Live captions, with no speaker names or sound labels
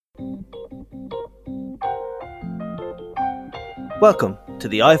Welcome to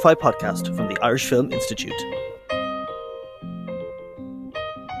the IFI podcast from the Irish Film Institute.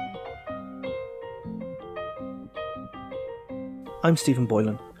 I'm Stephen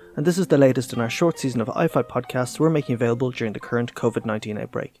Boylan, and this is the latest in our short season of IFI podcasts we're making available during the current COVID-19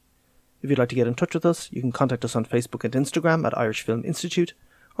 outbreak. If you'd like to get in touch with us, you can contact us on Facebook and Instagram at Irish Film Institute,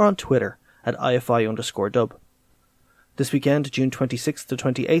 or on Twitter at IFI_dub. This weekend, June 26th to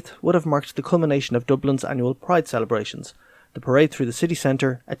 28th, would have marked the culmination of Dublin's annual Pride celebrations, the parade through the city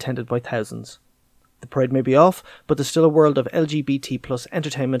centre, attended by thousands. The parade may be off, but there's still a world of LGBT plus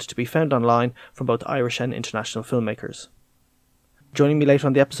entertainment to be found online from both Irish and international filmmakers. Joining me later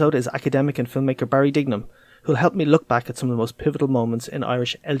on the episode is academic and filmmaker Barry Dignam, who'll help me look back at some of the most pivotal moments in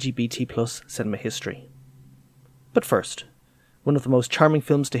Irish LGBT plus cinema history. But first, one of the most charming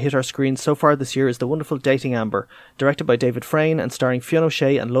films to hit our screens so far this year is the wonderful Dating Amber, directed by David Frayne and starring Fionn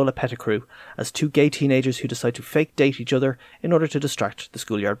O'Shea and Lola Pettigrew as two gay teenagers who decide to fake date each other in order to distract the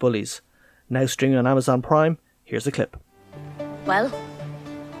schoolyard bullies. Now streaming on Amazon Prime, here's a clip. Well?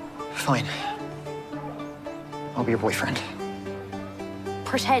 Fine. I'll be your boyfriend.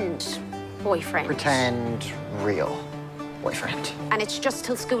 Pretend boyfriend. Pretend real boyfriend. And it's just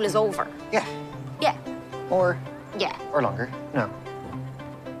till school is over? Yeah. Yeah. Or longer. No.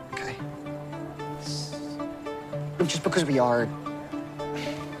 Okay. But just because we are,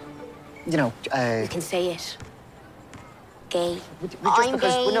 You can say it. Gay. I'm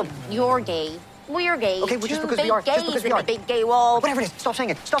gay. No. You're gay. We're gay. Okay, well, just Two because big we are. gays Just because we with are. a big gay wall. Whatever it is, stop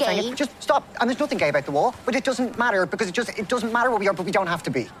saying it. Stop saying Gay. it. Just stop. And there's nothing gay about the wall, but it doesn't matter because it doesn't matter what we are, but we don't have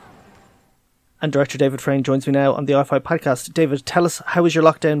to be. And director David Frayne joins me now on the IFI podcast. David, tell us, how has your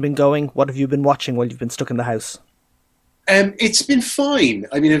lockdown been going? What have you been watching while you've been stuck in the house? It's been fine.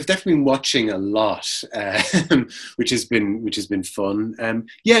 I mean, I've definitely been watching a lot, which has been fun.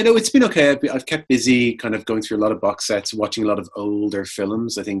 It's been okay. I've kept busy, kind of going through a lot of box sets, watching a lot of older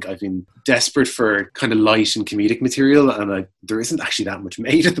films. I think I've been desperate for kind of light and comedic material, and there isn't actually that much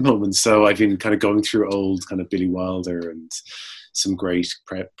made at the moment. So I've been kind of going through old kind of Billy Wilder and some great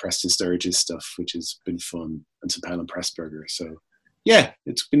Preston Sturges stuff, which has been fun, and some Helen Pressburger. So yeah,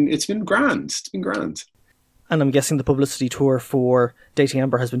 it's been grand. It's been grand. And I'm guessing the publicity tour for Dating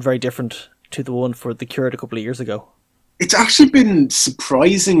Amber has been very different to the one for The Cured a couple of years ago. It's actually been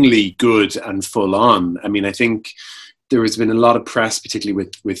surprisingly good and full on. I mean, I think there has been a lot of press, particularly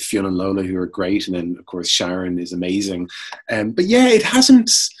with Fionn and Lola, who are great, and then of course Sharon is amazing. But yeah, it hasn't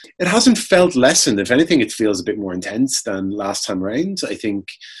felt lessened. If anything, it feels a bit more intense than last time around. I think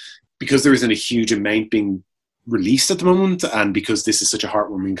because there isn't a huge amount being released at the moment, and because this is such a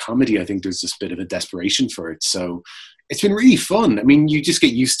heartwarming comedy, I think there's just a bit of a desperation for it. So it's been really fun. I mean, you just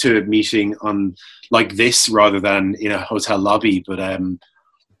get used to meeting on like this rather than in a hotel lobby, but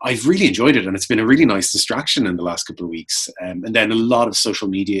I've really enjoyed it, and it's been a really nice distraction in the last couple of weeks, and then a lot of social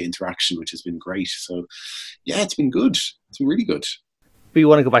media interaction, which has been great. So yeah, it's been good. It's been really good. We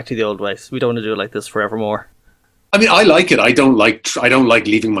want to go back to the old ways. We don't want to do it like this forevermore. I mean, I like it. I don't like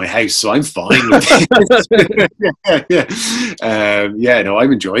leaving my house, so I'm fine with it. No,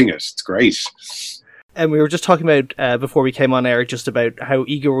 I'm enjoying it. It's great. And we were just talking about, before we came on air, just about how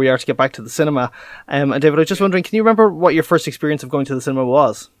eager we are to get back to the cinema. And David, I was just wondering, can you remember what your first experience of going to the cinema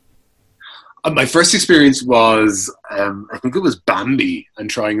was? My first experience was, I think it was Bambi and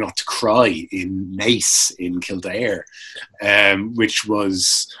Trying Not to Cry in Naas in Kildare, which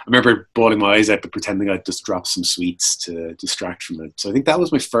was, I remember bawling my eyes out but pretending I'd just drop some sweets to distract from it. So I think that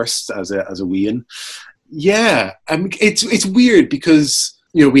was my first as a wean. Yeah, it's weird because,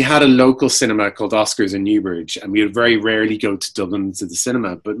 you know, we had a local cinema called Oscars in Newbridge, and we would very rarely go to Dublin to the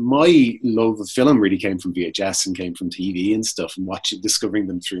cinema. But my love of film really came from VHS and came from TV and stuff, and discovering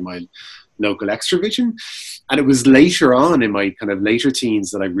them through my local Extravision. And it was later on in my kind of later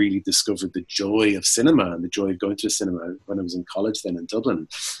teens that I really discovered the joy of cinema and the joy of going to the cinema when I was in college then in Dublin.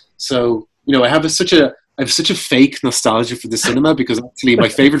 So, you know, I have such a fake nostalgia for the cinema, because actually my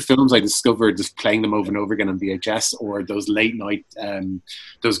favorite films I discovered just playing them over and over again on VHS, or those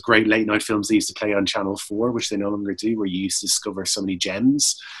those great late night films they used to play on Channel 4, which they no longer do, where you used to discover so many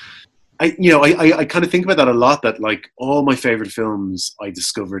gems. I kind of think about that a lot, that like all my favorite films I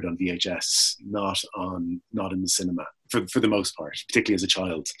discovered on VHS, not in the cinema for the most part, particularly as a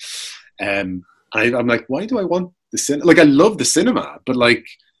child. I'm like, why do I want the cinema? Like, I love the cinema, but like,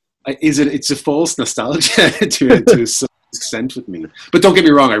 it's a false nostalgia to extent with me. But don't get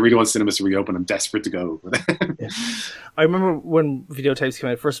me wrong, I really want cinemas to reopen. I'm desperate to go. Yeah. I remember when videotapes came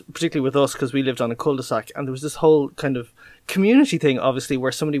out first, particularly with us, because we lived on a cul-de-sac, and there was this whole kind of community thing, obviously,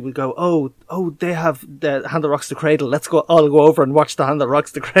 where somebody would go, oh, they have the Hand That Rocks the Cradle. Let's all go over and watch the Hand That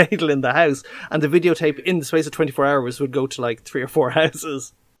Rocks the Cradle in the house. And the videotape in the space of 24 hours would go to like 3 or 4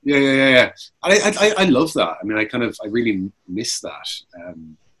 houses. Yeah. I love that. I mean, I really miss that.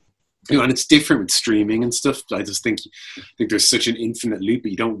 And it's different with streaming and stuff. I just think there's such an infinite loop,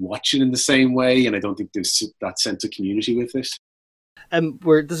 but you don't watch it in the same way, and I don't think there's that sense of community with it.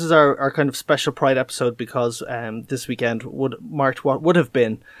 This is our kind of special Pride episode because this weekend marked what would have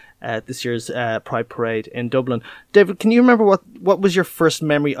been this year's Pride Parade in Dublin. David, can you remember what was your first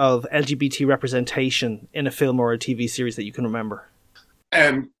memory of LGBT representation in a film or a TV series that you can remember?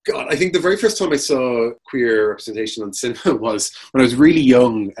 God, I think the very first time I saw queer representation on cinema was when I was really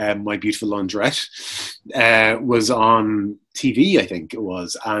young. My Beautiful Laundrette was on TV, I think it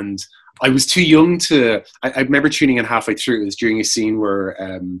was, and I was too young to. I remember tuning in halfway through. It was during a scene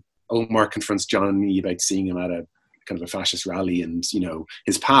where Omar confronts Johnny about seeing him at a kind of a fascist rally and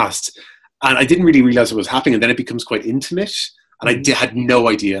his past, and I didn't really realize what was happening, and then it becomes quite intimate. And I had no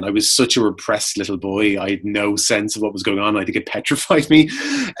idea, and I was such a repressed little boy. I had no sense of what was going on. I think it petrified me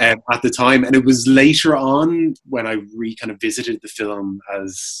at the time. And it was later on when I kind of visited the film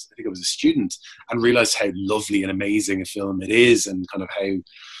as, I think I was a student, and realised how lovely and amazing a film it is, and kind of how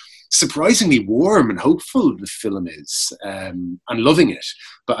surprisingly warm and hopeful the film is, and loving it.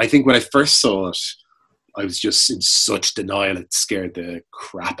 But I think when I first saw it, I was just in such denial, it scared the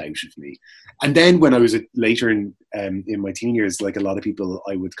crap out of me. And then when I was later in my teen years, like a lot of people,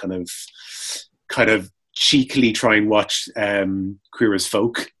 I would kind of cheekily try and watch Queer as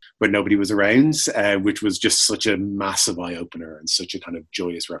Folk when nobody was around, which was just such a massive eye-opener and such a kind of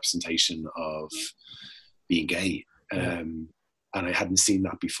joyous representation of being gay. And I hadn't seen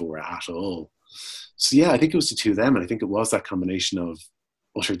that before at all. So yeah, I think it was the two of them, and I think it was that combination of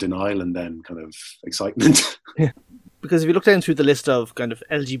utter denial and then kind of excitement. Yeah. Because if you look down through the list of kind of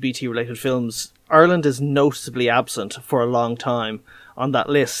LGBT related films, Ireland is noticeably absent for a long time on that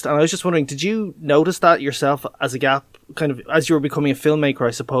list. And I was just wondering, did you notice that yourself as a gap, kind of as you were becoming a filmmaker,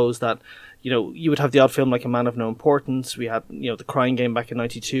 I suppose, that, you would have the odd film like A Man of No Importance. We had, The Crying Game back in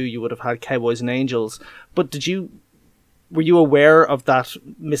 92. You would have had Cowboys and Angels. But were you aware of that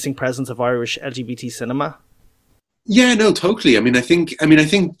missing presence of Irish LGBT cinema? Yeah, no, totally. I think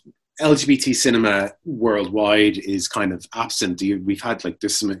LGBT cinema worldwide is kind of absent. We've had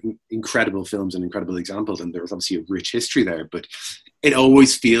there's some incredible films and incredible examples, and there's obviously a rich history there, but it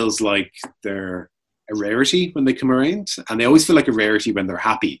always feels like they're a rarity when they come around, and they always feel like a rarity when they're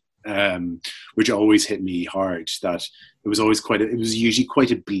happy, which always hit me hard. That it was usually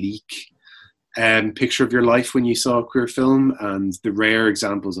quite a bleak picture of your life when you saw a queer film, and the rare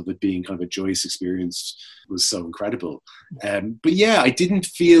examples of it being kind of a joyous experience was so incredible. But yeah, I didn't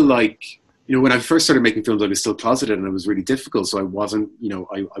feel like, when I first started making films, I was still closeted and it was really difficult. So I wasn't,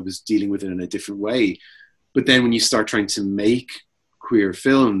 I was dealing with it in a different way. But then when you start trying to make queer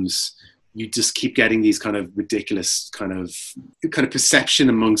films, you just keep getting these kind of ridiculous kind of perception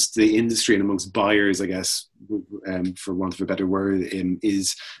amongst the industry and amongst buyers, I guess, for want of a better word,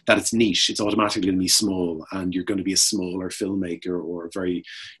 is that it's niche. It's automatically going to be small, and you're going to be a smaller filmmaker or a very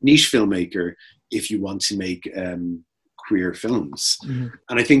niche filmmaker if you want to make queer films. Mm-hmm.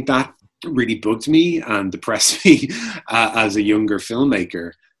 And I think that really bugged me and depressed me as a younger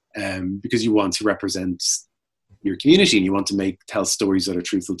filmmaker, because you want to represent your community and you want to tell stories that are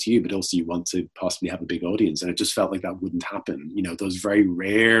truthful to you, but also you want to possibly have a big audience. And it just felt like that wouldn't happen. Those very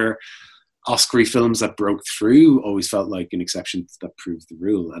rare Oscar films that broke through always felt like an exception that proved the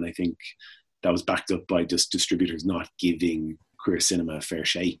rule. And I think that was backed up by just distributors not giving queer cinema a fair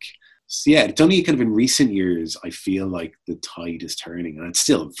shake. So yeah, it's only kind of in recent years I feel like the tide is turning, and it's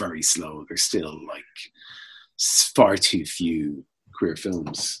still very slow. There's still far too few queer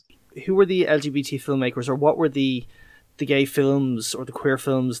films. Who were the LGBT filmmakers, or what were the gay films or the queer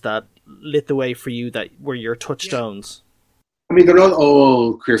films that lit the way for you, that were your touchstones? They're not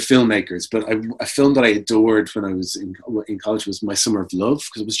all queer filmmakers, but a film that I adored when I was in college was My Summer of Love,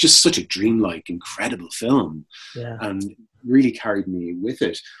 because it was just such a dreamlike, incredible film, and really carried me with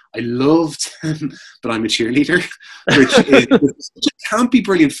it. I loved But I'm a Cheerleader, which is such a campy,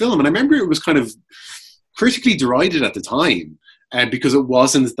 brilliant film, and I remember it was kind of critically derided at the time, because it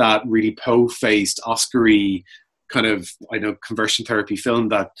wasn't that really po-faced, Oscar-y kind of, conversion therapy film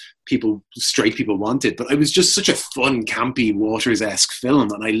that straight people wanted. But it was just such a fun, campy, Waters-esque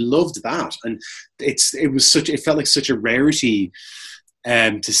film, and I loved that. And it felt like such a rarity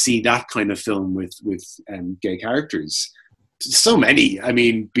to see that kind of film with gay characters. So many. I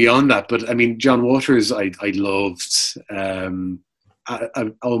mean, beyond that, but I mean, John Waters, I loved.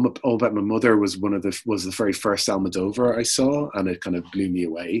 All About My Mother was the very first Almodovar I saw, and it kind of blew me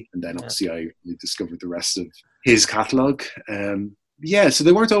away. And then obviously I discovered the rest of his catalogue. So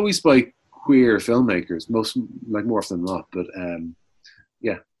they weren't always by queer filmmakers, more often than not. But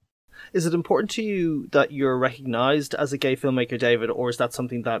yeah. Is it important to you that you're recognised as a gay filmmaker, David, or is that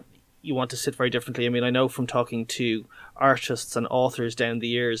something that you want to sit very differently? I mean, I know from talking to artists and authors down the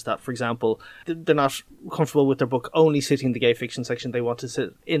years that, for example, they're not comfortable with their book only sitting in the gay fiction section. They want to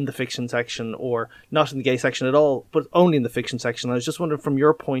sit in the fiction section, or not in the gay section at all, but only in the fiction section. I was just wondering, from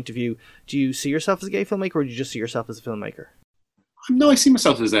your point of view, do you see yourself as a gay filmmaker, or do you just see yourself as a filmmaker? No, I see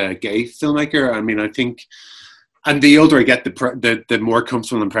myself as a gay filmmaker. I mean, I think, and the older I get, the more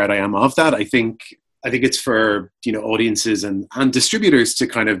comfortable and proud I am of that. I think it's for, audiences and distributors to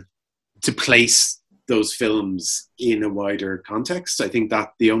kind of to place those films in a wider context. I think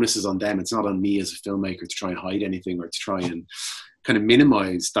that the onus is on them. It's not on me as a filmmaker to try and hide anything or to try and kind of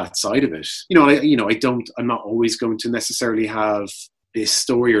minimize that side of it. I'm not always going to necessarily have this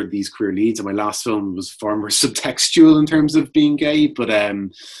story or these queer leads. And my last film was far more subtextual in terms of being gay. But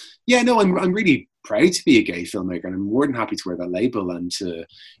I'm really proud to be a gay filmmaker, and I'm more than happy to wear that label and to,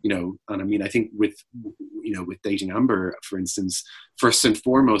 and I mean, I think with Dating Amber, for instance, first and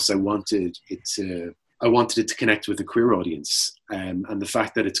foremost, I wanted it to connect with a queer audience. And the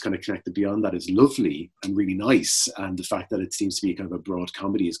fact that it's kind of connected beyond that is lovely and really nice. And the fact that it seems to be kind of a broad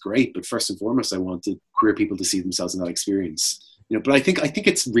comedy is great. But first and foremost, I wanted queer people to see themselves in that experience. But I think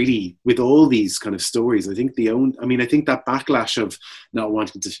it's really, with all these kind of stories, I think that backlash of not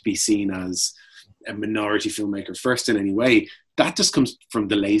wanting to be seen as a minority filmmaker first in any way, that just comes from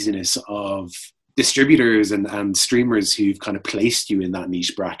the laziness of distributors and streamers who've kind of placed you in that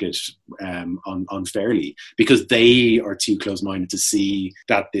niche bracket unfairly, because they are too close-minded to see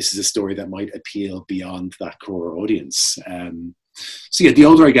that this is a story that might appeal beyond that core audience. The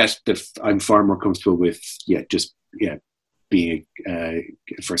older I get, I'm far more comfortable with being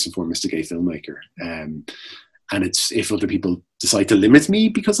first and foremost a gay filmmaker. And it's, if other people decide to limit me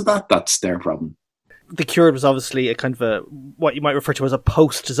because of that, that's their problem. The Cured was obviously a kind of what you might refer to as a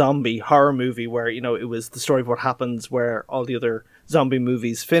post-zombie horror movie, where, it was the story of what happens where all the other zombie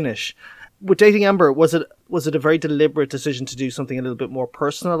movies finish. With Dating Amber, was it a very deliberate decision to do something a little bit more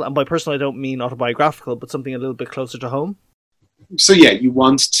personal? And by personal, I don't mean autobiographical, but something a little bit closer to home? So yeah, you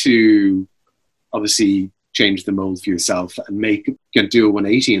want to obviously change the mold for yourself and do a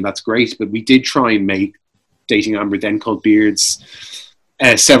 180, and that's great. But we did try and make Dating Amber, then called Beards,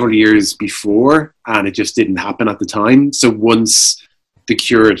 several years before, and it just didn't happen at the time. So once The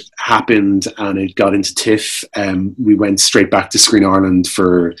Cured happened and it got into TIFF, we went straight back to Screen Ireland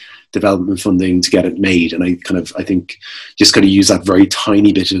for development funding to get it made. And I think just kind of use that very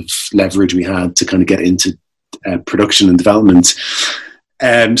tiny bit of leverage we had to kind of get into production and development.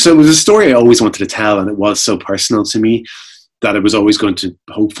 So it was a story I always wanted to tell, and it was so personal to me that it was always going to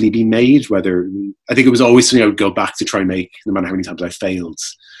hopefully be made. I think it was always something I would go back to try and make, no matter how many times I failed.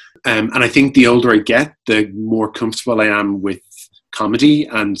 And I think the older I get, the more comfortable I am with comedy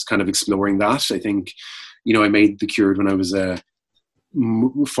and kind of exploring that. I think, I made The Cured when I was a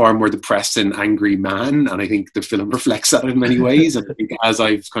far more depressed and angry man, and I think the film reflects that in many ways. And I think as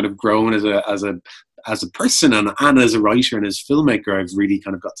I've kind of grown as a person and as a writer and as a filmmaker, I've really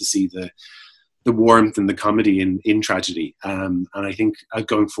kind of got to see the warmth and the comedy in tragedy. And I think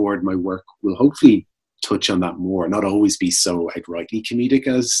going forward, my work will hopefully touch on that more, not always be so outrightly comedic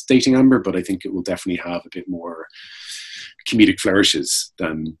as Dating Amber, but I think it will definitely have a bit more comedic flourishes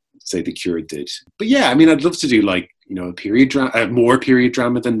than, say, The Cured did. But yeah, I mean, I'd love to do a period drama, more period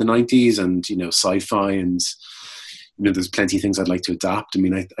drama than the 90s, and, sci-fi, and, there's plenty of things I'd like to adapt. I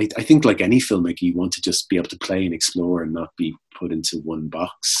mean, I think like any filmmaker, you want to just be able to play and explore and not be put into one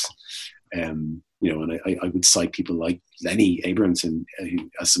box. And I would cite people like Lenny Abrahamson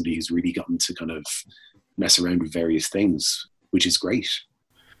as somebody who's really gotten to kind of mess around with various things, which is great.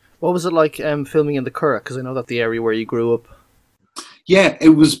 What was it like filming in the Curragh? Because I know that's the area where you grew up. Yeah, it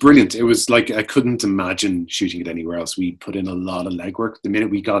was brilliant. It was like, I couldn't imagine shooting it anywhere else. We put in a lot of legwork. The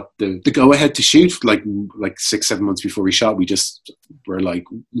minute we got the go-ahead to shoot, like 6-7 months before we shot, we just were like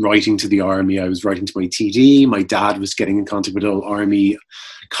writing to the army. I was writing to my TD. My dad was getting in contact with all army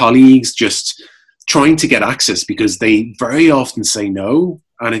colleagues, just trying to get access, because they very often say no.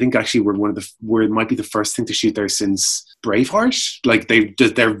 And I think actually we're might be the first thing to shoot there since Braveheart. Like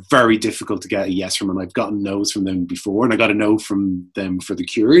they're very difficult to get a yes from, and I've gotten no's from them before, and I got a no from them for The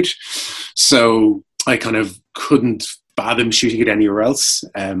Cured. So I kind of couldn't fathom shooting it anywhere else.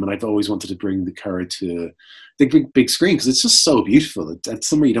 And I've always wanted to bring the Curragh to the big screen because it's just so beautiful. It's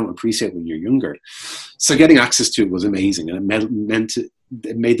somewhere you don't appreciate when you're younger. So getting access to it was amazing, and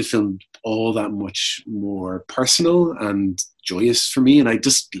it made the film all that much more personal and joyous for me. And I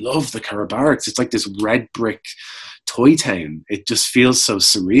just love the Curragh Barracks. It's like this red brick toy town. It just feels so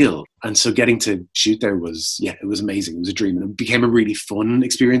surreal. And so getting to shoot there was amazing. It was a dream, and it became a really fun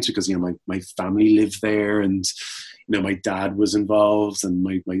experience because, you know, my family lived there, and, you know, my dad was involved, and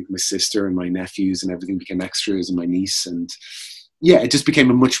my sister and my nephews and everything became extras, and my niece. And yeah, it just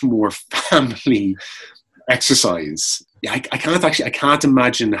became a much more family exercise. Yeah, I can't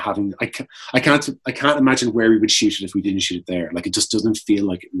imagine I can't imagine where we would shoot it if we didn't shoot it there. Like, it just doesn't feel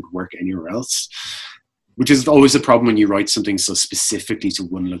like it would work anywhere else, which is always a problem when you write something so specifically to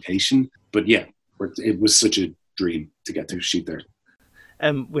one location. But yeah, it was such a dream to get to shoot there.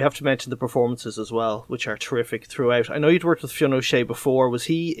 We have to mention the performances as well, which are terrific throughout. I know you'd worked with Fionn O'Shea before. Was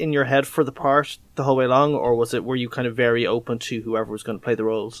he in your head for the part the whole way along, or were you kind of very open to whoever was going to play the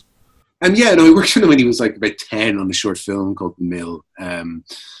roles? Yeah, no, I worked with him when he was like about 10 on a short film called The Mill. And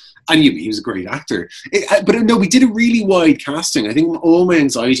he was a great actor. But no, we did a really wide casting. I think all my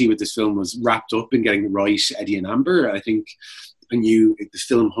anxiety with this film was wrapped up in getting the right Eddie and Amber. I think I knew the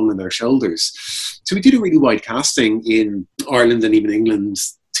film hung on their shoulders. So we did a really wide casting in Ireland and even England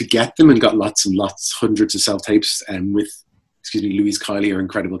to get them, and got lots and lots, hundreds of self-tapes with, Louise Kiley, our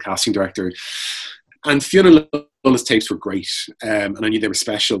incredible casting director. And Fiona Lola's tapes were great, and I knew they were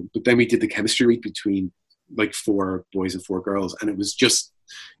special. But then we did the chemistry read between like 4 boys and 4 girls, and it was just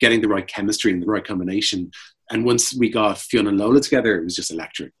getting the right chemistry and the right combination. And once we got Fiona and Lola together, it was just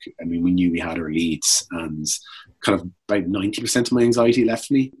electric. I mean, we knew we had our leads, and kind of about 90% of my anxiety left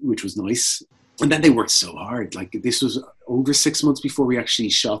me, which was nice. And then they worked so hard. Like, this was over 6 months before we actually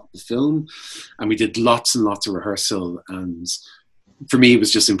shot the film, and we did lots and lots of rehearsal. And for me, it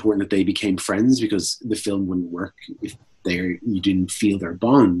was just important that they became friends, because the film wouldn't work if you didn't feel their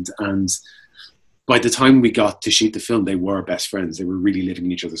bond. And by the time we got to shoot the film, they were best friends. They were really living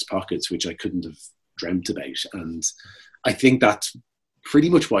in each other's pockets, which I couldn't have dreamt about. And I think that's pretty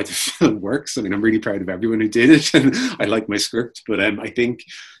much why the film works. I mean, I'm really proud of everyone who did it, and I like my script, but I think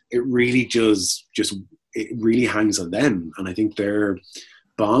it really it really hangs on them. And I think their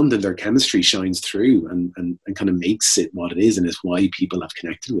bond and their chemistry shines through and kind of makes it what it is, and it's why people have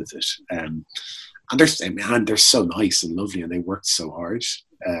connected with it. And they're so nice and lovely, and they worked so hard.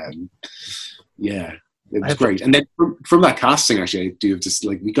 Yeah, it was great. And then from that casting, actually, I do have just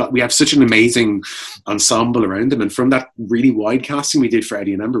like we have such an amazing ensemble around them. And from that really wide casting we did for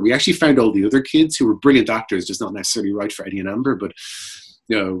Eddie and Amber, we actually found all the other kids who were brilliant actors, just not necessarily right for Eddie and Amber. But,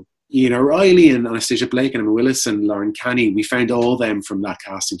 you know, Ian O'Reilly and Anastasia Blake and Emma Willis and Lauren Canny, we found all them from that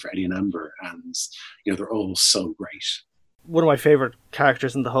casting for Eddie and Amber. And, you know, they're all so great. One of my favourite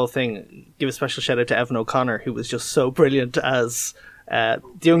characters in the whole thing, give a special shout out to Evan O'Connor, who was just so brilliant as the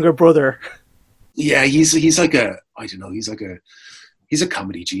younger brother. Yeah, he's like he's a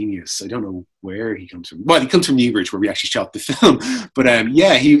comedy genius. I don't know where he comes from. Well, he comes from Newbridge, where we actually shot the film. But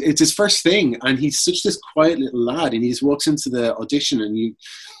it's his first thing, and he's such this quiet little lad, and he just walks into the audition, and you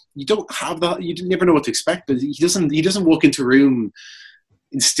don't have that. You never know what to expect. But he doesn't walk into a room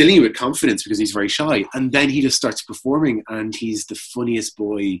instilling you with confidence, because he's very shy, and then he just starts performing, and he's the funniest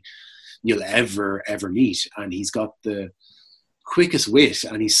boy you'll ever meet, and he's got the quickest wit,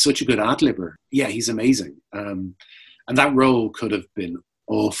 and he's such a good ad-libber. Yeah, he's amazing. And that role could have been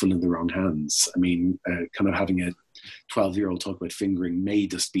awful in the wrong hands. I mean, kind of having a 12-year-old talk about fingering may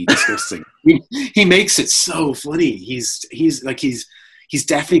just be disgusting. He makes it so funny. He's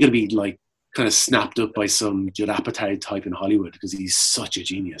definitely going to be like kind of snapped up by some Judd Apatow type in Hollywood, because he's such a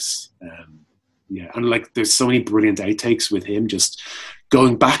genius. And like, there's so many brilliant outtakes with him just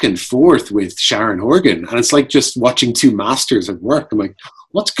going back and forth with Sharon Horgan, and it's like just watching two masters at work. I'm like,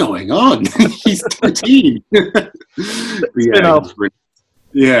 what's going on? He's 13.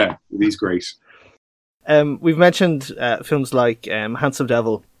 Yeah, he's great. We've mentioned films like Handsome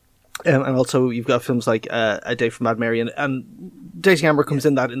Devil, and also you've got films like A Day for Mad Mary, and Dating Amber comes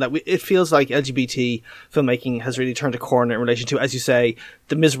in that it feels like LGBT filmmaking has really turned a corner in relation to, as you say,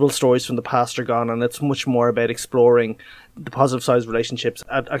 the miserable stories from the past are gone, and it's much more about exploring the positive sides of relationships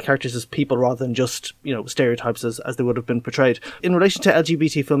and characters as people, rather than just, you know, stereotypes as they would have been portrayed. In relation to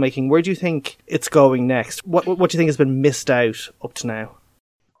LGBT filmmaking, where do you think it's going next? What do you think has been missed out up to now?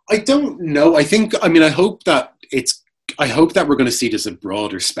 I don't know. I hope that we're going to see just a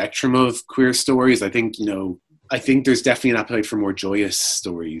broader spectrum of queer stories. I think there's definitely an appetite for more joyous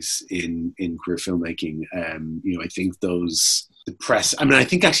stories in queer filmmaking. I think I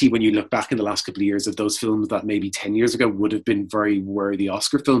think actually when you look back in the last couple of years, of those films that maybe 10 years ago would have been very worthy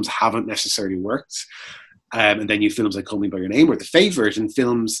Oscar films haven't necessarily worked. And then you have films like Call Me By Your Name or The Favourite, and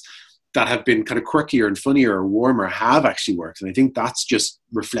films that have been kind of quirkier and funnier or warmer have actually worked. And I think that's just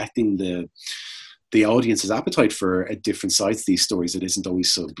reflecting the audience's appetite for a different side to these stories that isn't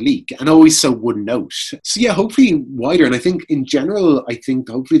always so bleak and always so one note. So yeah, hopefully wider. And I think in general,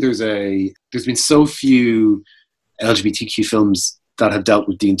 hopefully there's been so few LGBTQ films that have dealt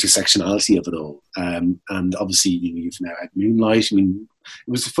with the intersectionality of it all. And obviously, you've now had Moonlight. I mean,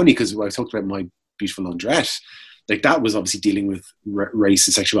 it was funny because I talked about My Beautiful Laundrette, like that was obviously dealing with race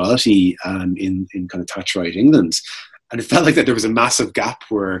and sexuality in kind of Thatcherite England. And it felt like that there was a massive gap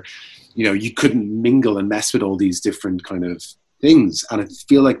where, you couldn't mingle and mess with all these different kind of things. And I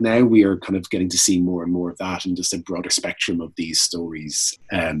feel like now we are kind of getting to see more and more of that and just a broader spectrum of these stories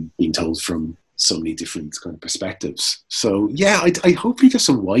being told from so many different kind of perspectives. So yeah, I hopefully just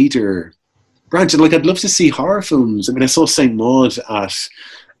a wider branch. And like, I'd love to see horror films. I mean, I saw Saint Maud at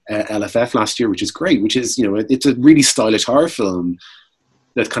LFF last year, which is great, which is, it's a really stylish horror film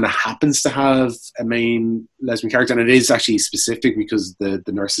that kind of happens to have a main lesbian character, and it is actually specific because the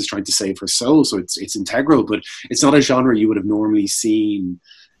nurse is trying to save her soul, so it's integral, but it's not a genre you would have normally seen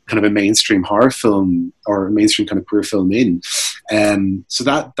kind of a mainstream horror film or a mainstream kind of queer film in. So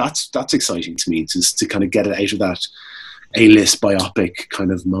that's exciting to me, just to kind of get it out of that A-list biopic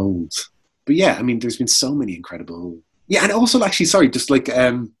kind of mold. But yeah, I mean, there's been so many incredible... Yeah, and also actually, sorry, just like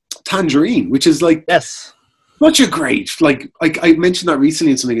Tangerine, which is like... Yes. Such a great, like I mentioned that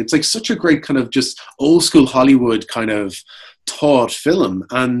recently in something, it's like such a great kind of just old school Hollywood kind of taught film.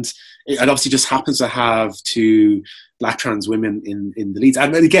 And it obviously just happens to have two Black trans women in the leads.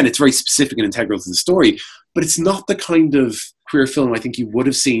 And again, it's very specific and integral to the story, but it's not the kind of queer film I think you would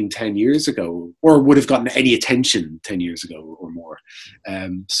have seen 10 years ago or would have gotten any attention 10 years ago or more.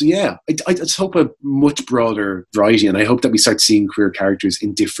 So yeah, I just hope a much broader variety, and I hope that we start seeing queer characters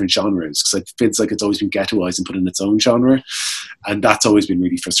in different genres, because it feels like it's always been ghettoized and put in its own genre, and that's always been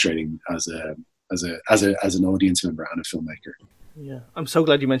really frustrating as an audience member and a filmmaker. Yeah, I'm so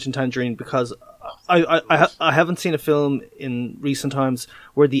glad you mentioned Tangerine, because I haven't seen a film in recent times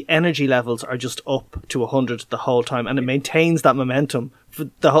where the energy levels are just up to 100 the whole time, and it maintains that momentum for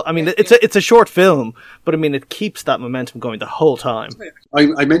the whole. I mean, it's a short film, but I mean, it keeps that momentum going the whole time.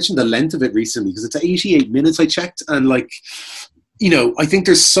 I mentioned the length of it recently because it's 88 minutes. I checked, and like, I think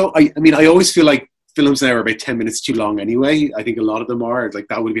there's so. I mean, I always feel like films now are about 10 minutes too long anyway. I think a lot of them are. Like,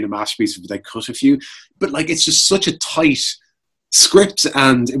 that would have been a masterpiece if they cut a few, but like, it's just such a tight script,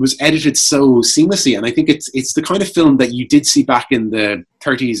 and it was edited so seamlessly, and I think it's the kind of film that you did see back in the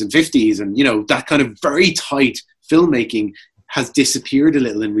 30s and 50s, and that kind of very tight filmmaking has disappeared a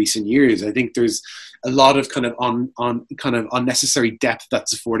little in recent years. I think there's a lot of kind of kind of unnecessary depth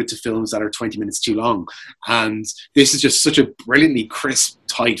that's afforded to films that are 20 minutes too long, and this is just such a brilliantly crisp,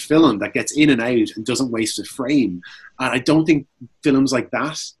 tight film that gets in and out and doesn't waste a frame. And I don't think films like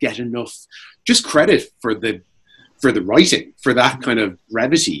that get enough just credit for the writing, for that kind of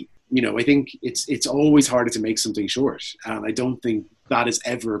brevity. I think it's always harder to make something short, and I don't think that is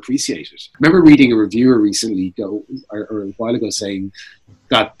ever appreciated. I remember reading a reviewer recently or a while ago saying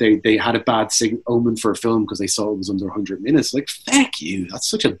that they had a bad omen for a film because they saw it was under 100 minutes. Like, feck you, that's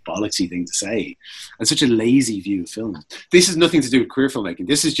such a bollocksy thing to say, and such a lazy view of film. This has nothing to do with queer filmmaking.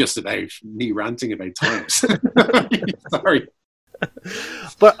 This is just about me ranting about times. Sorry.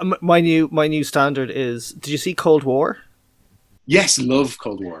 But my new standard is, did you see Cold War? Yes, love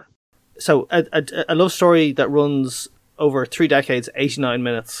Cold War. So a love story that runs over 3 decades, 89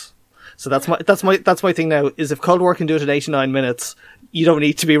 minutes. So that's my thing now, is if Cold War can do it in 89 minutes, you don't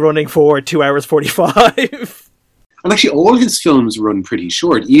need to be running for 2 hours 45. And actually, all his films run pretty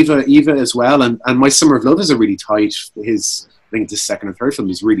short. Eva as well, and My Summer of Love is a really tight. I think the second or third film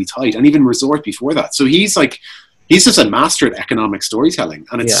is really tight, and even Resort before that. So he's just a master at economic storytelling,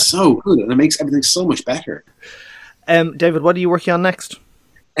 and it's so good, and it makes everything so much better. David, what are you working on next?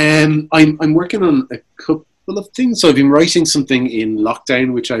 I'm working on a couple of things. So I've been writing something in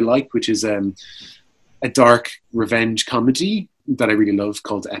lockdown, which I like, which is a dark revenge comedy that I really love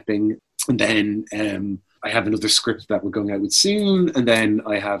called Epping. And then I have another script that we're going out with soon. And then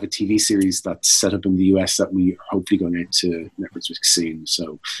I have a TV series that's set up in the US that we are hopefully going out to networks with soon.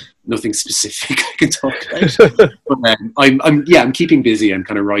 So nothing specific I can talk about. But I'm keeping busy and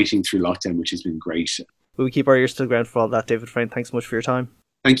kind of writing through lockdown, which has been great. Will we keep our ears to the ground for all that, David Frayne? Thanks so much for your time.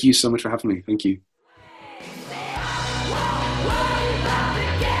 Thank you so much for having me. Thank you.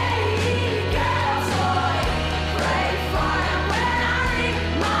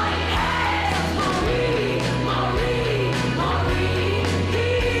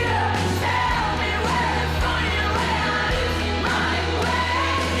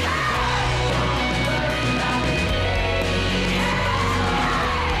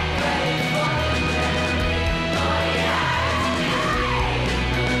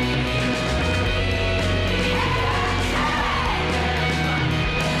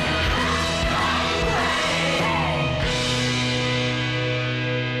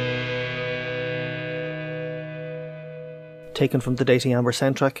 Taken from the Dating Amber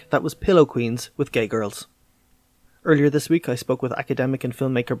soundtrack, that was Pillow Queens with Gay Girls. Earlier this week I spoke with academic and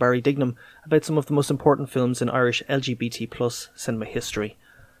filmmaker Barry Dignam about some of the most important films in Irish LGBT+ cinema history.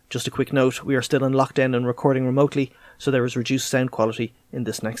 Just a quick note, we are still in lockdown and recording remotely, so there is reduced sound quality in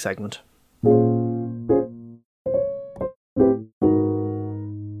this next segment.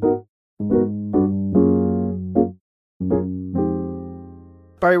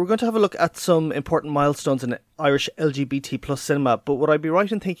 Barry, we're going to have a look at some important milestones in Irish LGBT+ cinema, but would I be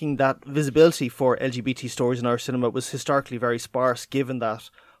right in thinking that visibility for LGBT stories in Irish cinema was historically very sparse, given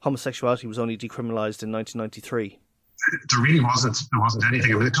that homosexuality was only decriminalised in 1993? There really wasn't. There wasn't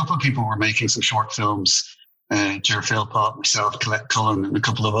anything. I mean, a couple of people were making some short films, Ger Philpott, myself, Colette Cullen, and a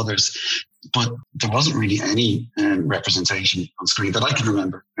couple of others. But there wasn't really any representation on screen that I can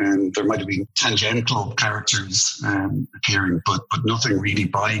remember. And there might have been tangential characters appearing, but nothing really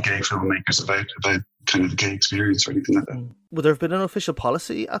by gay filmmakers about kind of the gay experience or anything like that. Would there have been an official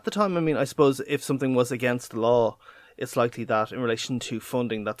policy at the time? I mean, I suppose if something was against the law, it's likely that in relation to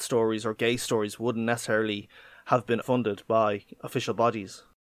funding, that stories or gay stories wouldn't necessarily have been funded by official bodies.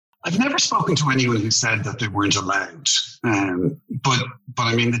 I've never spoken to anyone who said that they weren't allowed. But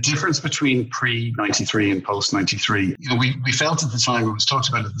I mean, the difference between pre-93 and post-93, you know, we felt at the time, it was talked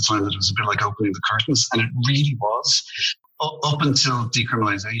about at the time, that it was a bit like opening the curtains, and it really was. Up until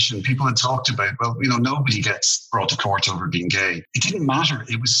decriminalisation, people had talked about, well, you know, nobody gets brought to court over being gay. It didn't matter.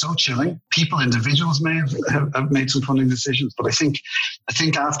 It was so chilling. Individuals may have made some funding decisions, but I think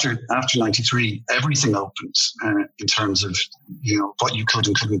after 93, everything opened in terms of, you know, what you could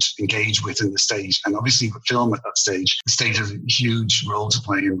and couldn't engage with in the state. And obviously with film at that stage, the state has a huge role to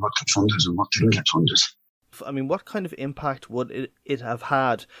play in what got funded and what didn't get funded. I mean, what kind of impact would it have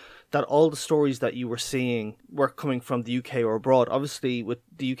had that all the stories that you were seeing were coming from the UK or abroad? Obviously, with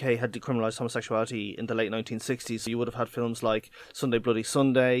the UK had decriminalised homosexuality in the late 1960s, so you would have had films like Sunday Bloody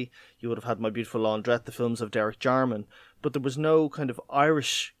Sunday, you would have had My Beautiful Laundrette, the films of Derek Jarman, but there was no kind of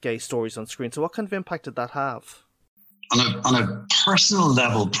Irish gay stories on screen. So what kind of impact did that have? On a personal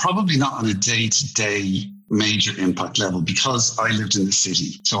level, probably not on a day-to-day major impact level, because I lived in the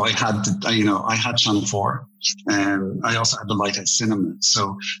city. So I had Channel 4. I also had the Lighthouse Cinema.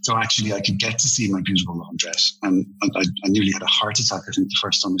 So actually I could get to see My Beautiful Laundrette. And I nearly had a heart attack, I think, the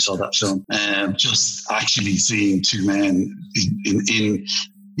first time I saw that film. Just actually seeing two men in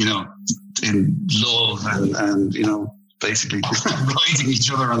love and you know, basically riding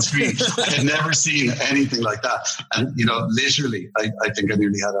each other on screen. I had never seen anything like that. And, you know, literally, I think I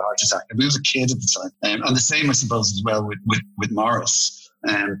nearly had a heart attack. I mean, I was a kid at the time. And the same, I suppose, as well with Morris.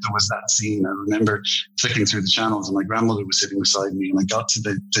 There was that scene. I remember flicking through the channels and my grandmother was sitting beside me, and I got to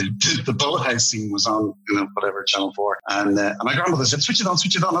the boathouse scene was on, you know, whatever, Channel 4. And my grandmother said, switch it on.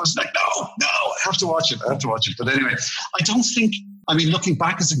 I was like, no, I have to watch it. But anyway, I don't think, I mean, looking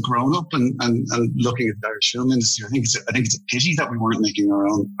back as a grown-up and looking at the Irish film industry, I think it's a pity that we weren't making our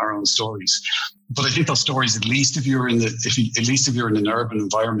own stories. But I think those stories, at least if you're in an urban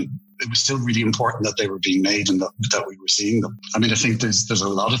environment, it was still really important that they were being made and that we were seeing them. I mean, I think there's a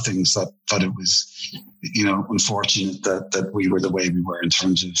lot of things that it was, you know, unfortunate that we were the way we were in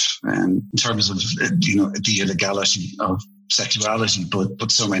terms of you know, the illegality of sexuality,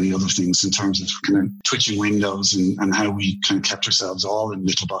 but so many other things in terms of kind of twitching windows and how we kind of kept ourselves all in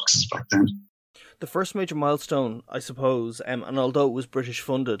little boxes back then. The first major milestone, I suppose, and although it was British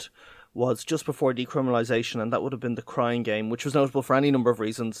funded, was just before decriminalisation, and that would have been The Crying Game, which was notable for any number of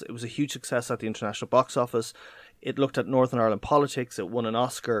reasons. It was a huge success at the international box office. It looked at Northern Ireland politics. It won an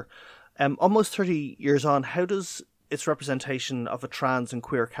Oscar. Almost 30 years on, how does its representation of a trans and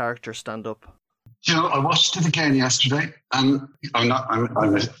queer character stand up? You know, I watched it again yesterday, and I'm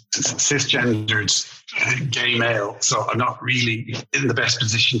a cisgendered gay male, so I'm not really in the best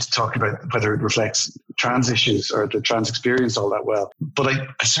position to talk about whether it reflects trans issues or the trans experience all that well. But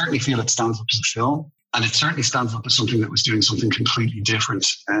I certainly feel it stands up as a film, and it certainly stands up as something that was doing something completely different,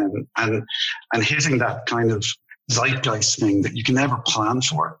 and hitting that kind of zeitgeist thing that you can never plan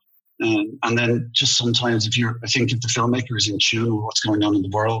for. And then just sometimes if the filmmaker is in tune with what's going on in the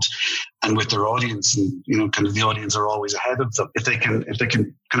world and with their audience, and, you know, kind of the audience are always ahead of them. If they can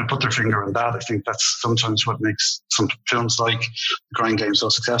kind of put their finger on that, I think that's sometimes what makes some films like The Crying Game so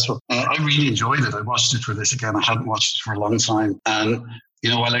successful. I really enjoyed it. I watched it for this again. I hadn't watched it for a long time. And, you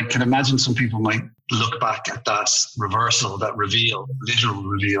know, while I can imagine some people might look back at that reversal, that reveal, literal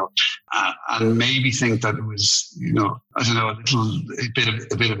reveal, and maybe think that it was, you know, I don't know,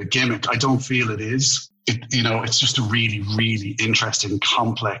 a bit of a gimmick. I don't feel it is. You know, it's just a really, really interesting,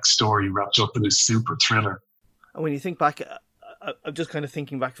 complex story wrapped up in a super thriller. And when you think back I'm just kind of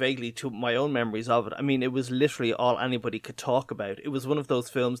thinking back vaguely to my own memories of it. I mean, it was literally all anybody could talk about. It was one of those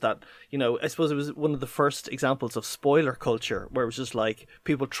films that, you know, I suppose it was one of the first examples of spoiler culture, where it was just like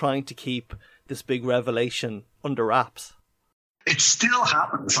people trying to keep this big revelation under wraps. It still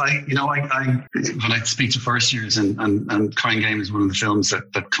happens. When I speak to first years and Crying Game is one of the films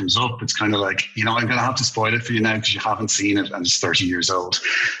that comes up, it's kind of like, you know, I'm going to have to spoil it for you now because you haven't seen it and it's 30 years old.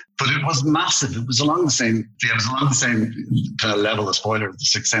 But it was massive. It was along the same kind of level of spoiler of The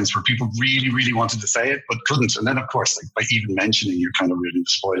Sixth Sense, where people really, really wanted to say it but couldn't. And then, of course, like by even mentioning, you're kind of ruining the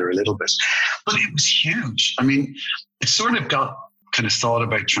spoiler a little bit. But it was huge. I mean, it sort of got kind of thought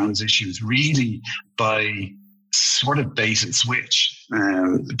about trans issues really by sort of bait and switch.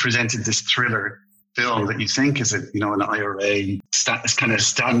 Presented this thriller film that you think is an IRA kind of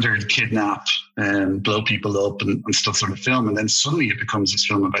standard kidnap and blow people up and stuff sort of film, and then suddenly it becomes this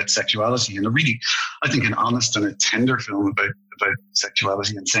film about sexuality, and I think an honest and a tender film about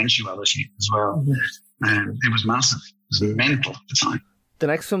sexuality and sensuality as well. It was massive. It was mental at the time. The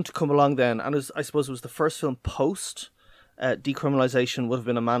next film to come along then, and I suppose it was the first film post decriminalisation, would have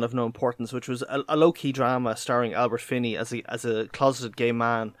been A Man of No Importance, which was a low-key drama starring Albert Finney as a closeted gay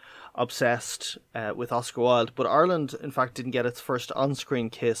man obsessed with Oscar Wilde. But Ireland, in fact, didn't get its first on-screen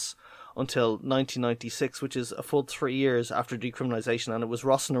kiss until 1996, which is a full 3 years after decriminalisation, and it was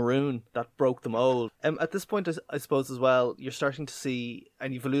Ross and Arun that broke the mold. At this point, I suppose as well, you're starting to see,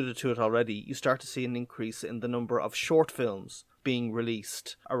 and you've alluded to it already, you start to see an increase in the number of short films being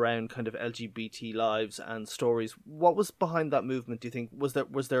released around kind of LGBT lives and stories. What was behind that movement, do you think? Was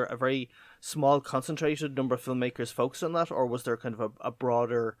there a very small, concentrated number of filmmakers focused on that, or was there kind of a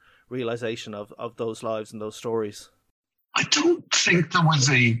broader realisation of those lives and those stories? I don't think there was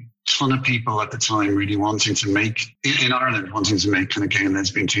a ton of people at the time really wanting to make, in Ireland, wanting to make kind of gay and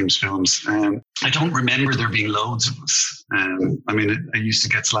lesbian themes films. I don't remember there being loads of us. I used to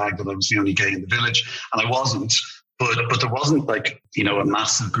get slagged that I was the only gay in the village, and I wasn't. But there wasn't like, you know, a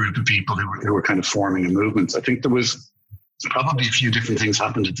massive group of people who were kind of forming a movement. I think there was probably a few different things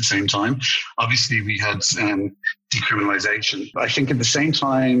happened at the same time. Obviously, we had decriminalisation. I think at the same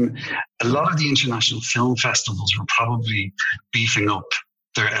time, a lot of the international film festivals were probably beefing up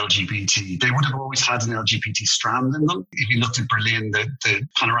their LGBT. They would have always had an LGBT strand in them. If you looked at Berlin, the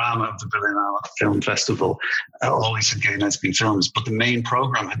panorama of the Berlin Film Festival always had gay and lesbian films, but the main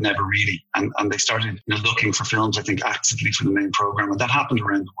program had never really. And they started looking for films, I think, actively for the main program. And that happened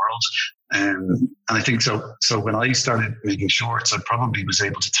around the world. And I think so when I started making shorts, I probably was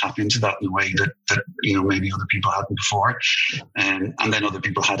able to tap into that in a way that maybe other people hadn't before, and then other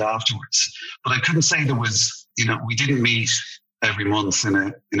people had afterwards. But I couldn't say there was, we didn't meet every month in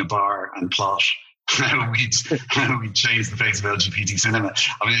a bar and plot how we'd change the face of LGBT cinema.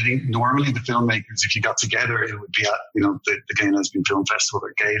 I mean, I think normally the filmmakers, if you got together, it would be at the Gay and Lesbian Film Festival,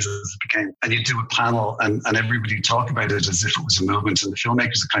 or Gays as it became, and you'd do a panel and everybody would talk about it as if it was a movement, and the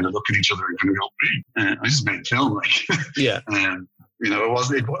filmmakers would kind of look at each other and kind of go, I just made a film, like. Yeah. It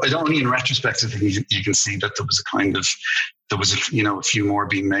wasn't. Only in retrospect, I think you can see that there was a few more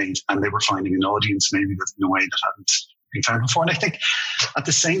being made, and they were finding an audience maybe that in a way that hadn't been found before. And I think at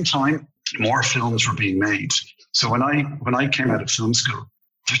the same time, more films were being made. So when I came out of film school,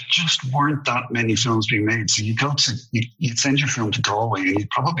 there just weren't that many films being made. So you'd send your film to Galway and you'd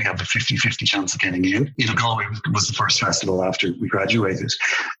probably have a 50-50 chance of getting in. Galway was the first festival after we graduated.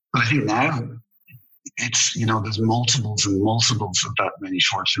 But I think now it's, there's multiples and multiples of that many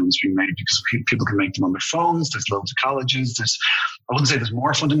short films being made because people can make them on their phones. There's loads of colleges. I wouldn't say there's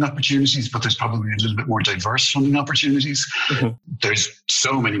more funding opportunities, but there's probably a little bit more diverse funding opportunities. Mm-hmm. There's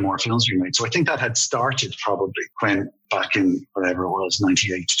so many more films being made. So I think that had started probably back in whatever it was,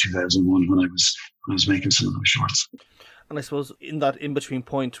 98 to 2001 when I was making some of those shorts. And I suppose in that in-between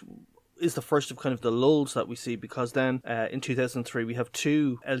point is the first of kind of the lulls that we see, because then in 2003 we have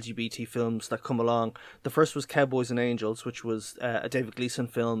two LGBT films that come along. The first was Cowboys and Angels, which was a David Gleason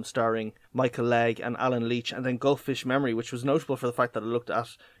film starring Michael Legg and Alan Leach, and then Gulffish Memory, which was notable for the fact that it looked at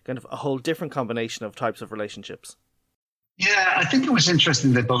kind of a whole different combination of types of relationships. Yeah, I think it was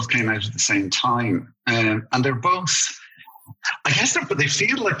interesting they both came out at the same time, and they're both, I guess they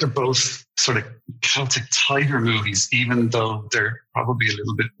feel like they're both sort of Celtic Tiger movies, even though they're probably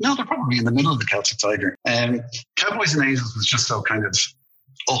they're probably in the middle of the Celtic Tiger. Cowboys and Angels was just so kind of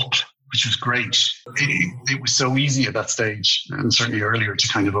up, which was great. It was so easy at that stage, and certainly earlier, to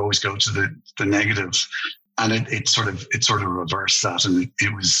kind of always go to the negative. And it sort of reversed that, and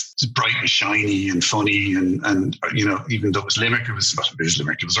it was bright and shiny and funny, and even though it was Limerick, it was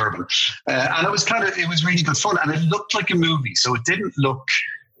urban, and it was really good fun, and it looked like a movie, so it didn't look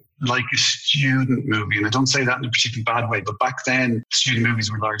like a student movie, and I don't say that in a particularly bad way, but back then student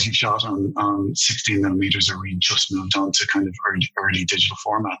movies were largely shot on 16 millimeters, or we just moved on to kind of early digital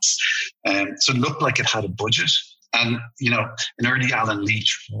formats. So it looked like it had a budget. And, an early Alan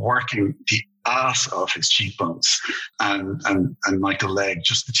Leach working the ass off his cheekbones and Michael Legg,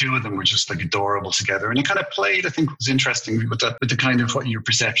 just the two of them were just like adorable together. And it kind of played, I think was interesting with the kind of what your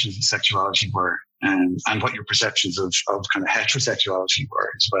perceptions of sexuality were and what your perceptions of kind of heterosexuality were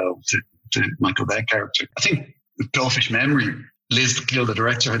as well, the Michael Legg character. I think Goldfish Memory, Liz Gill, the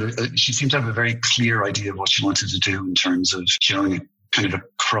director, she seemed to have a very clear idea of what she wanted to do in terms of showing a kind of a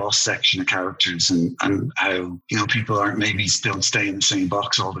cross section of characters and how, people aren't maybe still stay in the same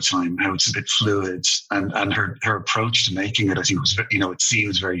box all the time, how it's a bit fluid, and her approach to making it, I think was, it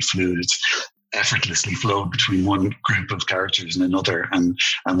seems very fluid. It's effortlessly flowed between one group of characters and another, and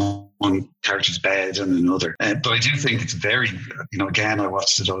one character's bed and another. But I do think it's very, again, I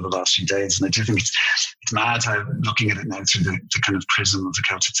watched it over the last few days, and I do think it's mad how, looking at it now through the kind of prism of the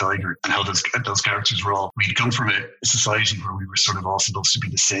Celtic Tiger, and how those characters were all, we'd come from a society where we were sort of all supposed to be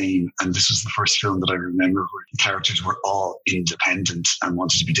the same, and this was the first film that I remember where the characters were all independent and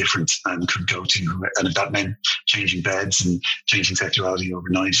wanted to be different and could go to, and if that meant changing beds and changing sexuality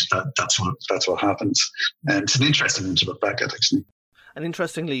overnight, that's what happens. And it's an interesting one to look back at, actually. And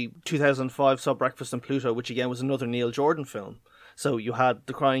interestingly, 2005 saw Breakfast in Pluto, which again was another Neil Jordan film. So you had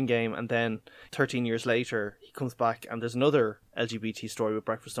The Crying Game, and then 13 years later, he comes back and there's another LGBT story with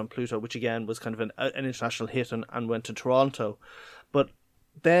Breakfast on Pluto, which again was kind of an international hit and went to Toronto. But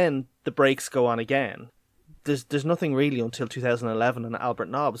then the breaks go on again. There's nothing really until 2011 and Albert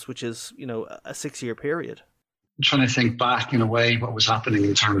Nobbs, which is, a 6-year period. I'm trying to think back in a way what was happening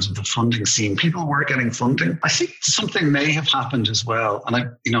in terms of the funding scene. People were getting funding. I think something may have happened as well, and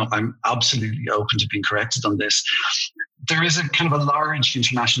I'm absolutely open to being corrected on this. There is a kind of a large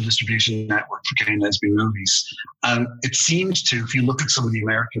international distribution network for gay and lesbian movies. And it seemed to, if you look at some of the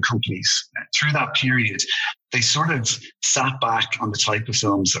American companies, through that period, they sort of sat back on the type of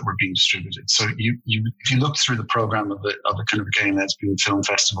films that were being distributed. So if you look through the program of a kind of a gay and lesbian film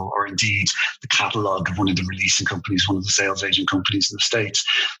festival, or indeed the catalogue of one of the releasing companies, one of the sales agent companies in the States,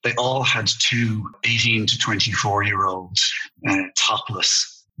 they all had 2 18 to 24-year-olds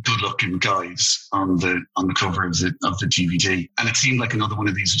topless, good-looking guys on the cover of the DVD, and it seemed like another one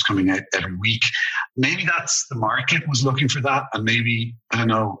of these was coming out every week. Maybe that's the market was looking for that, and maybe, I don't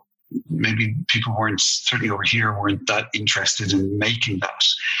know, maybe people certainly over here weren't that interested in making that.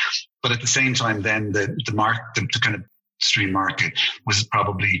 But at the same time, then the kind of stream market was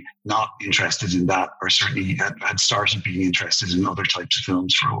probably not interested in that, or certainly had started being interested in other types of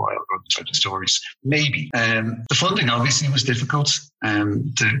films for a while, or other types of stories. Maybe. The funding obviously was difficult.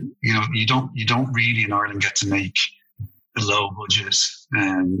 You don't really in Ireland get to make a low budget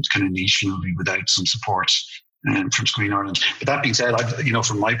kind of niche movie without some support from Screen Ireland. But that being said,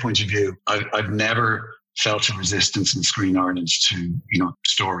 from my point of view, I've never felt a resistance in Screen Ireland to,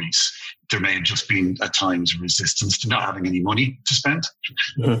 stories. There may have just been at times a resistance to not having any money to spend.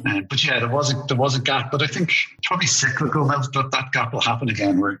 Mm-hmm. But yeah, there was a gap, but I think probably cyclical. That gap will happen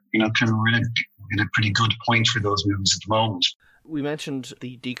again. We're, we're in a pretty good point for those movies at the moment. We mentioned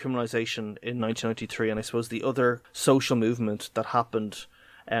the decriminalisation in 1993, and I suppose the other social movement that happened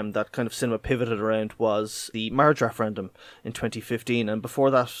that kind of cinema pivoted around was the marriage referendum in 2015. And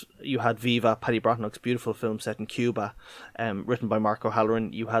before that, you had Viva, Paddy Bratnock's beautiful film set in Cuba, written by Mark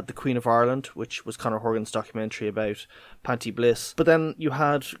O'Halloran. You had The Queen of Ireland, which was Conor Horgan's documentary about Panti Bliss. But then you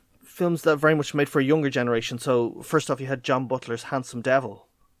had films that very much made for a younger generation. So first off, you had John Butler's Handsome Devil.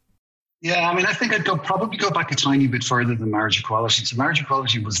 Yeah, I mean, I think I'd probably go back a tiny bit further than Marriage Equality. So Marriage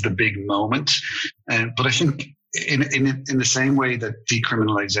Equality was the big moment. But I think in the same way that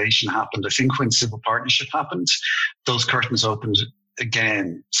decriminalisation happened, I think when civil partnership happened, those curtains opened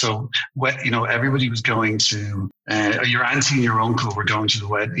again. So, everybody was going to, your auntie and your uncle were going to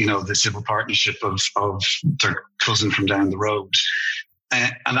the civil partnership of their cousin from down the road.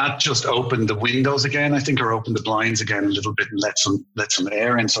 And that just opened the windows again, I think, or opened the blinds again a little bit and let some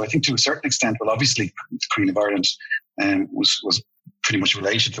air in. So I think to a certain extent, well, obviously the Queen of Ireland was pretty much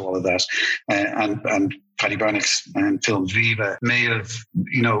related to all of that. And Paddy Bratnock's film Viva may have,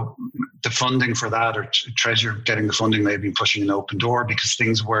 the funding for that, or Treasure getting the funding may have been pushing an open door because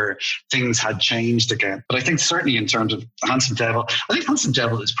things had changed again. But I think certainly in terms of Handsome Devil, I think Handsome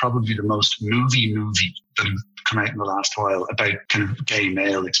Devil is probably the most movie that has come out in the last while about kind of gay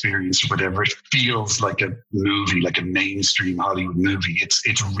male experience or whatever. It feels like a movie, like a mainstream Hollywood movie.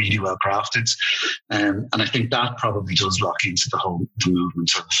 It's really well crafted. And I think that probably does lock into the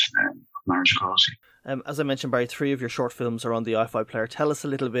movement of marriage equality. As I mentioned, Barry, 3 of your short films are on the iFi player. Tell us a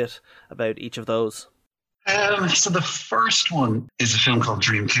little bit about each of those. So the first one is a film called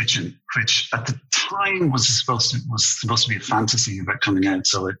Dream Kitchen, which at the time was supposed to be a fantasy about coming out.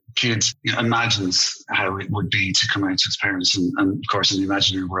 So a kid imagines how it would be to come out to his parents, and of course in the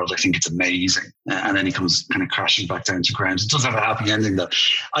imaginary world, I think it's amazing. And then he comes kind of crashing back down to ground. It does have a happy ending, though.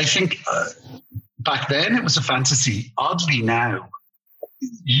 I think back then it was a fantasy. Oddly now,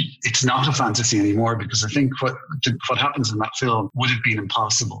 it's not a fantasy anymore, because I think what happens in that film would have been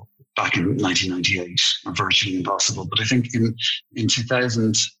impossible back in 1998, or virtually impossible. But I think in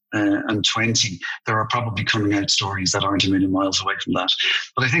 2020, there are probably coming out stories that aren't a million miles away from that.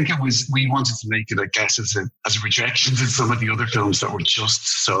 But I think we wanted to make it, I guess, as a rejection to some of the other films that were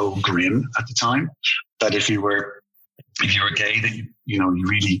just so grim at the time, that if you were gay, that you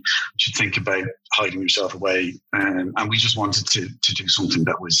really should think about hiding yourself away. And we just wanted to do something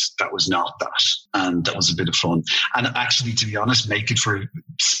that was not that, and that was a bit of fun. And actually, to be honest, make it for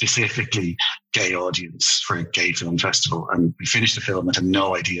specifically gay audience, for a gay film festival. And we finished the film and had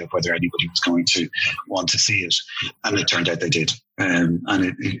no idea whether anybody was going to want to see it. And it turned out they did. And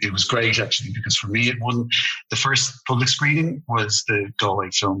it was great, actually, because for me, it won. The first public screening was the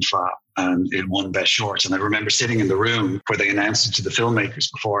Galway Film Fab, and it won Best Short. And I remember sitting in the room where they announced it to the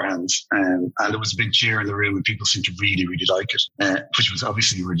filmmakers beforehand, and there was a big cheer in the room, and people seemed to really, really like it, which was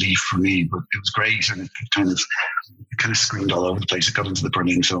obviously a relief for me, but it was great. And it kind of screened all over the place. It got into the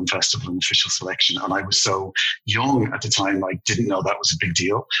Berlin Film Festival and official selection. And I was so young at the time, I didn't know that was a big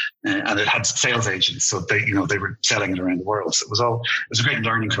deal. And it had sales agents, so they were selling it around the world. So it was a great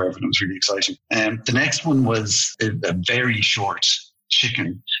learning curve, and it was really exciting. The next one was a very short,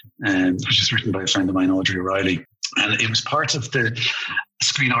 Chicken, which is written by a friend of mine, Audrey O'Reilly. And it was part of the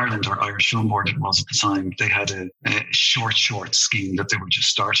Screen Ireland, or Irish Film Board it was at the time. They had a short scheme that they were just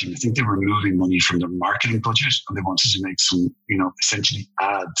starting. I think they were moving money from their marketing budget, and they wanted to make some, essentially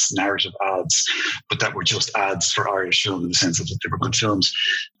narrative ads, but that were just ads for Irish film in the sense that they were good films.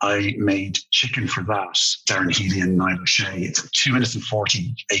 I made Chicken for that. Darren Healy and Niall O'Shea. It's 2 minutes and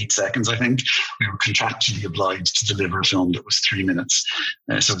 48 seconds, I think. We were contractually obliged to deliver a film that was 3 minutes.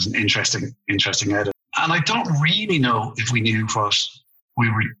 So it was an interesting edit. And I don't really know if we knew what we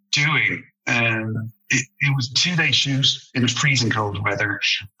were doing. It was a 2-day shoot in freezing cold weather.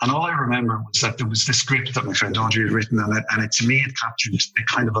 And all I remember was that there was this script that my friend Audrey had written, and to me, it captured a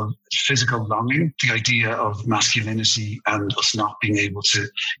kind of a physical longing, the idea of masculinity and us not being able to,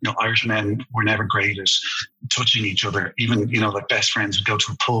 Irish men were never great at touching each other. Even, like best friends would go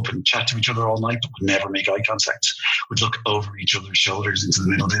to a pub and chat to each other all night, but would never make eye contact, would look over each other's shoulders into the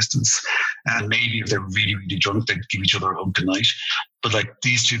middle distance. And maybe if they were really, really drunk, they'd give each other a hug goodnight. But like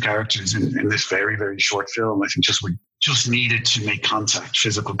these two characters in this very, very short film, I think just needed to make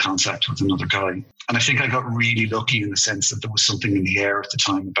physical contact with another guy. And I think I got really lucky in the sense that there was something in the air at the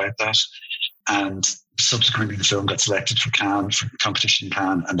time about that. And subsequently, the film got selected for Cannes, for competition in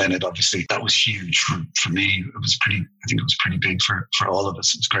Cannes. And then that was huge for me. I think it was pretty big for all of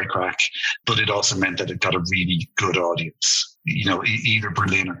us. It was great crack. But it also meant that it got a really good audience. Either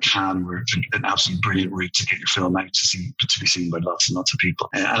Berlin or Cannes were an absolutely brilliant route to get your film out to be seen by lots and lots of people.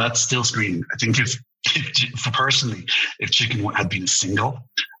 And that's still screening. I think if Chicken had been a single,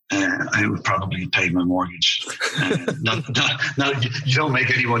 I would probably pay my mortgage. Not, you don't make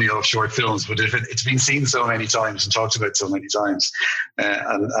any money off short films, but if it's been seen so many times and talked about so many times,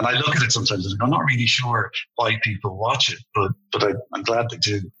 and I look at it sometimes and I'm not really sure why people watch it, but I'm glad they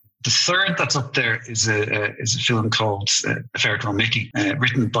do. The third that's up there is a film called Affair Called Mickey,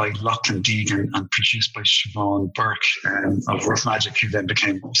 written by Lachlan Deegan and produced by Siobhan Burke of Rough Magic, who then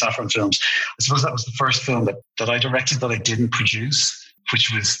became Saffron Films. I suppose that was the first film that I directed that I didn't produce, which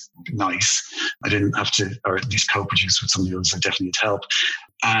was nice. I didn't have to, or at least co-produce with somebody else. I definitely had help.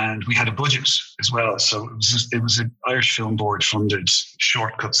 And we had a budget as well. So it was an Irish Film Board funded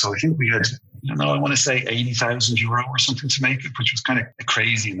shortcut. So I think we had, I want to say €80,000 or something to make it, which was kind of a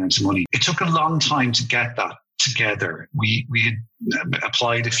crazy amount of money. It took a long time to get that together. We had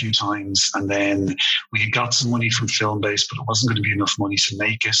applied a few times, and then we had got some money from Filmbase, but it wasn't going to be enough money to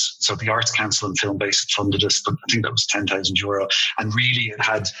make it. So the Arts Council and Filmbase had funded us, but I think that was €10,000. And really it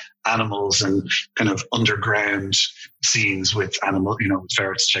had animals and kind of underground scenes with with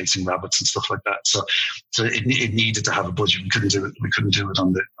ferrets chasing rabbits and stuff like that. So it needed to have a budget. We couldn't do it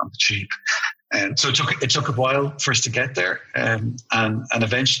on the cheap. And so it took a while for us to get there, and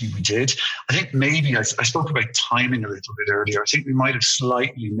eventually we did. I think maybe I spoke about timing a little bit earlier. I think we might have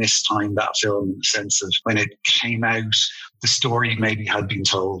slightly mistimed that film in the sense of when it came out, the story maybe had been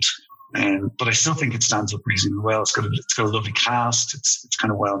told But I still think it stands up reasonably well. It's got a lovely cast. It's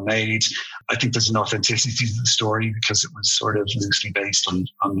kind of well made. I think there's an authenticity to the story because it was sort of loosely based on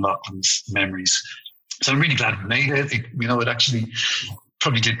Laughlin's memories. So I'm really glad we made it. It actually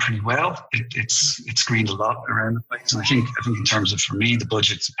probably did pretty well. It screened a lot around the place. And I think in terms of, for me, the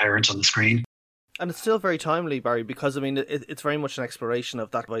budget's apparent on the screen. And it's still very timely, Barry, because, it's very much an exploration of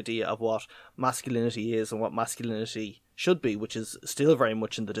that idea of what masculinity is and what masculinity should be, which is still very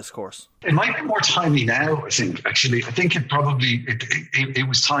much in the discourse. It might be more timely now, I think, actually. I think it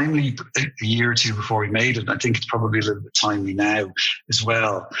was timely a year or two before we made it. I think it's probably a little bit timely now as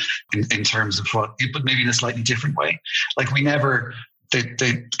well in terms of but maybe in a slightly different way. Like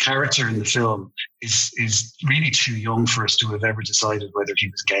the character in the film is really too young for us to have ever decided whether he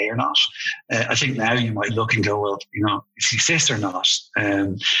was gay or not. I think now you might look and go, well, is he cis or not?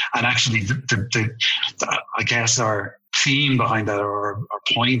 And actually, I guess our theme behind that, or our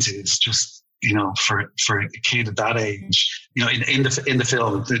point, is just for a kid at that age, in the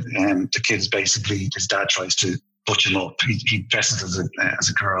film, the kid is basically, his dad tries to butch him up. He dresses as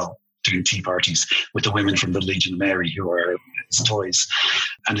a girl, doing tea parties with the women from the Legion of Mary who are his toys.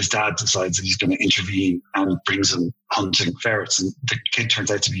 And his dad decides that he's going to intervene and brings him hunting ferrets. And the kid turns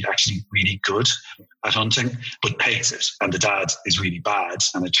out to be actually really good at hunting, but hates it. And the dad is really bad,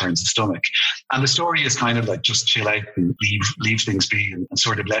 and it turns his stomach. And the story is kind of like, just chill out and leave things be, and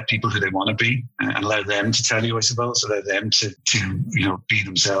sort of let people who they want to be, and allow them to tell you, I suppose, allow them to be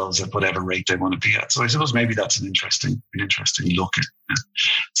themselves at whatever rate they want to be at. So I suppose maybe that's an interesting look at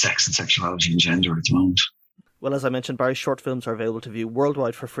sex and sexuality and gender at the moment. Well, as I mentioned, Barry's short films are available to view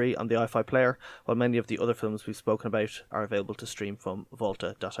worldwide for free on the iFi player, while many of the other films we've spoken about are available to stream from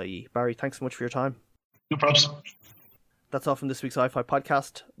Volta.ie. Barry, thanks so much for your time. No problem. That's all from this week's iFi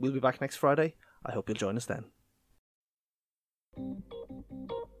podcast. We'll be back next Friday. I hope you'll join us then.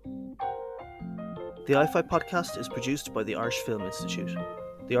 The iFi podcast is produced by the Irish Film Institute.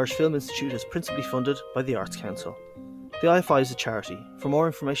 The Irish Film Institute is principally funded by the Arts Council. The iFi is a charity. For more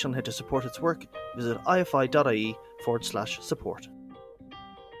information on how to support its work, visit ifi.ie/support.